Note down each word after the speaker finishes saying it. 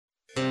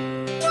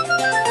This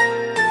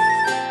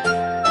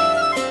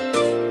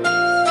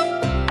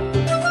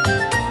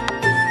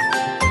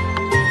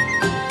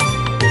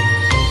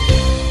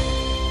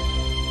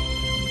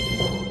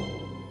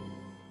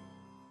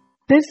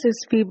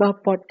is FIBA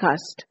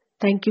Podcast.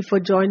 Thank you for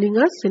joining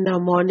us in our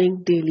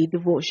morning daily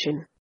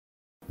devotion.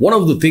 One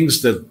of the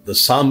things that the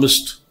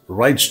psalmist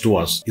writes to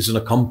us is in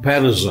a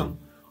comparison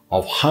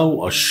of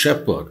how a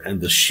shepherd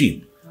and the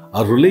sheep,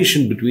 a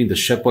relation between the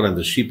shepherd and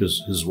the sheep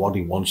is what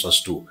he wants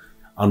us to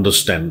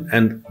understand.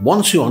 And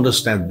once you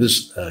understand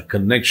this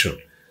connection,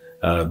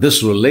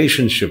 this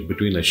relationship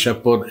between a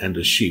shepherd and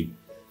a sheep,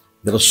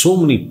 there are so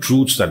many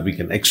truths that we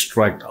can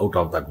extract out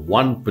of that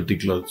one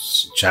particular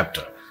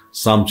chapter,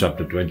 Psalm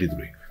chapter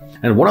 23.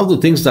 And one of the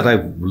things that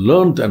I've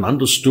learned and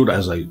understood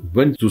as I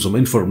went through some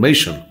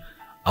information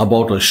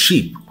about a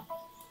sheep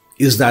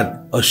is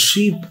that a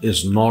sheep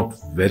is not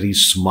very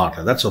smart.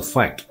 And that's a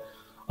fact.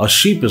 A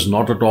sheep is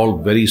not at all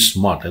very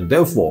smart. And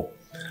therefore,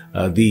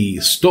 the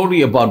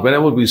story about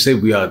whenever we say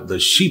we are the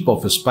sheep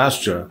of his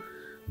pasture,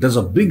 there's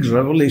a big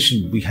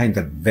revelation behind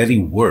that very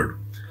word.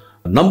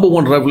 Number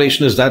one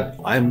revelation is that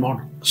I am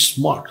not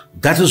smart.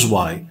 That is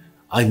why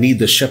I need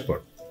the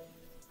shepherd.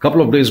 A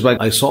couple of days back,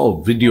 I saw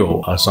a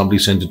video, somebody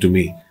sent it to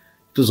me.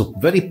 It was a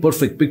very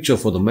perfect picture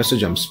for the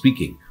message I'm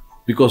speaking,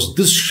 because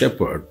this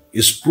shepherd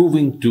is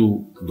proving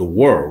to the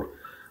world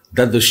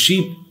that the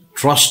sheep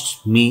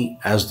trusts me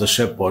as the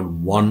shepherd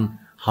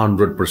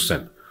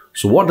 100%.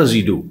 So what does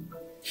he do?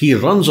 He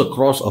runs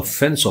across a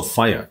fence of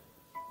fire.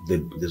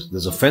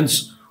 There's a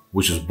fence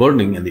which is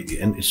burning and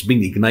it's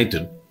being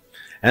ignited.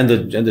 And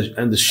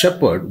the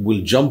shepherd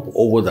will jump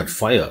over that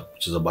fire,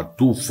 which is about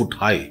 2 foot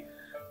high,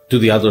 to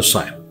the other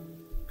side.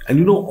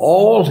 And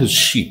all his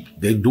sheep,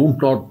 they do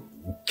not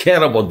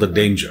care about the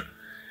danger.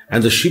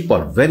 And the sheep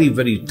are very,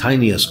 very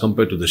tiny as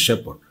compared to the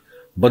shepherd.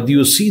 But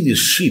you see these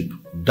sheep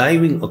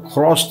diving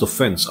across the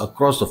fence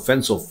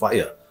of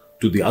fire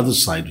to the other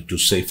side to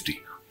safety.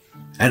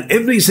 And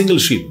every single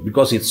sheep,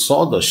 because it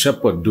saw the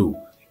shepherd do,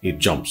 it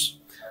jumps.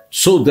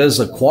 So there's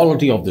a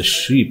quality of the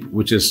sheep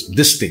which is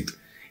distinct.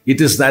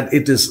 It is that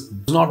it is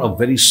not a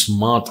very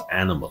smart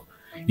animal.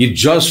 It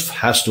just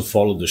has to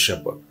follow the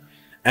shepherd.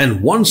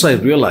 And once I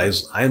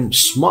realize I am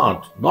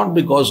smart, not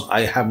because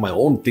I have my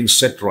own things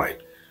set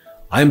right.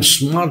 I am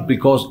smart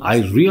because I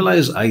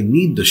realize I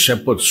need the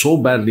shepherd so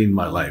badly in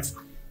my life.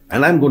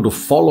 And I'm going to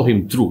follow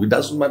him through. It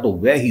doesn't matter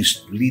where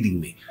he's leading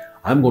me.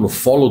 I'm going to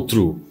follow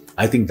through.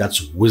 I think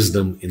that's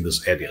wisdom in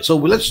this area. So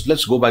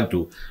let's go back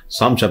to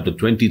Psalm chapter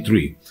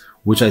 23,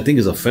 which I think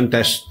is a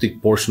fantastic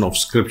portion of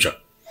scripture.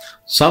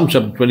 Psalm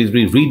chapter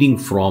 23, reading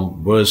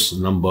from verse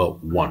number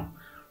 1.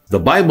 The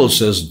Bible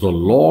says, "The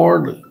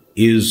Lord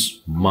is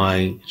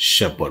my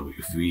shepherd."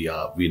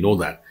 We know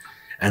that.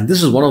 And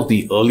this is one of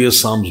the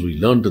earliest Psalms we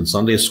learned in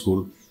Sunday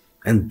school.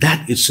 And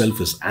that itself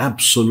is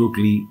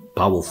absolutely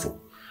powerful.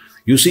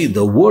 You see,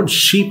 the word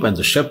sheep and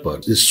the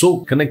shepherd is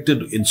so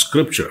connected in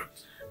scripture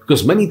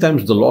because many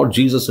times the Lord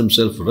Jesus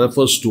himself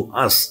refers to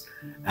us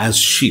as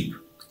sheep.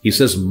 He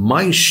says,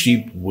 "My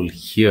sheep will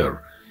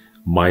hear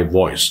my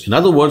voice." In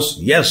other words,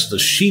 yes, the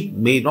sheep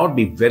may not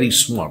be very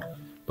smart,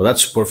 but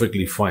that's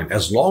perfectly fine.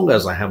 As long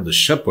as I have the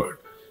shepherd,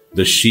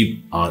 the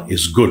sheep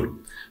is good.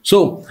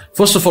 So,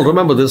 first of all,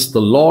 remember this,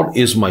 the Lord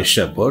is my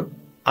shepherd,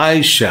 I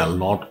shall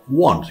not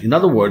want. In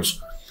other words,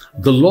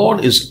 the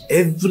Lord is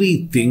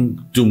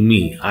everything to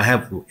me. I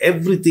have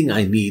everything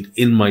I need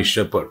in my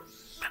shepherd.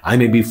 I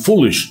may be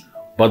foolish,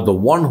 but the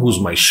one who's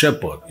my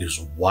shepherd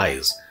is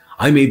wise.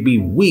 I may be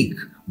weak,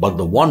 but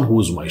the one who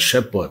is my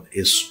shepherd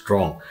is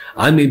strong.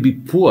 I may be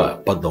poor,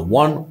 but the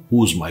one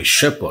who is my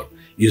shepherd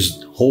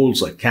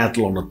holds a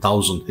cattle on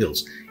 1,000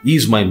 hills. He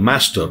is my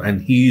master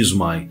and he is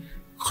my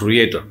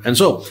creator. And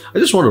so I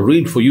just want to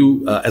read for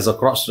you as a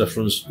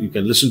cross-reference. You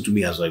can listen to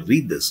me as I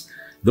read this.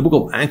 The book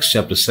of Acts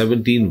chapter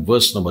 17,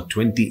 verse number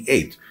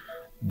 28.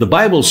 The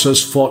Bible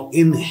says, "For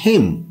in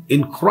him,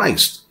 in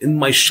Christ, in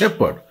my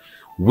shepherd,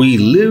 we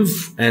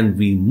live and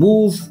we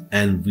move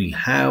and we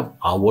have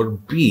our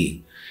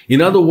being."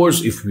 In other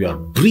words, if we are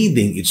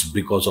breathing, it's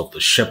because of the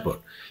shepherd.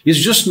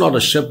 He's just not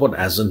a shepherd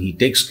as in he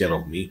takes care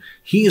of me.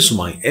 He is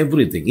my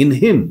everything. In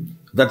him,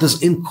 that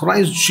is in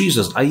Christ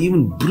Jesus, I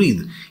even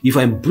breathe. If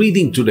I'm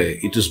breathing today,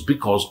 it is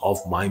because of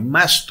my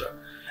master.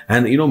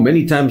 And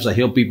many times I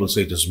hear people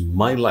say it is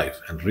my life,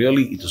 and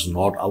really it is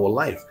not our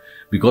life.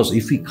 Because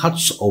if he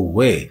cuts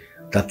away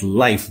that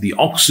life, the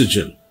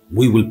oxygen,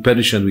 we will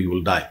perish and we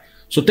will die.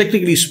 So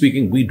technically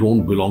speaking, we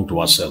don't belong to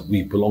ourselves.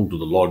 We belong to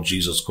the Lord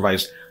Jesus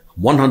Christ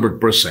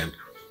 100%.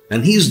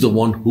 And he's the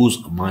one who's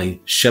my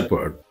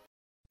shepherd.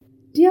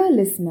 Dear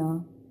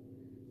listener,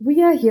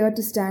 we are here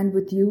to stand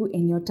with you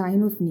in your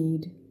time of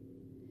need.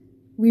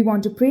 We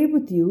want to pray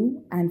with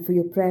you and for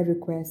your prayer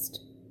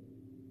request.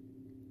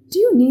 Do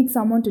you need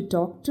someone to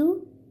talk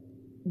to?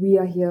 We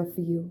are here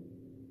for you.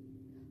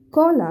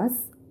 Call us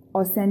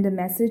or send a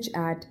message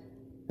at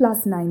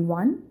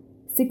 +91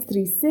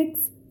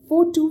 636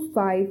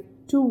 425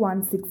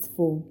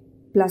 2164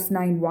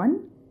 +91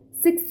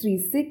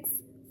 636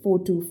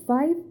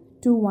 425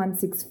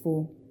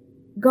 2164.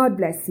 God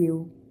bless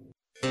you.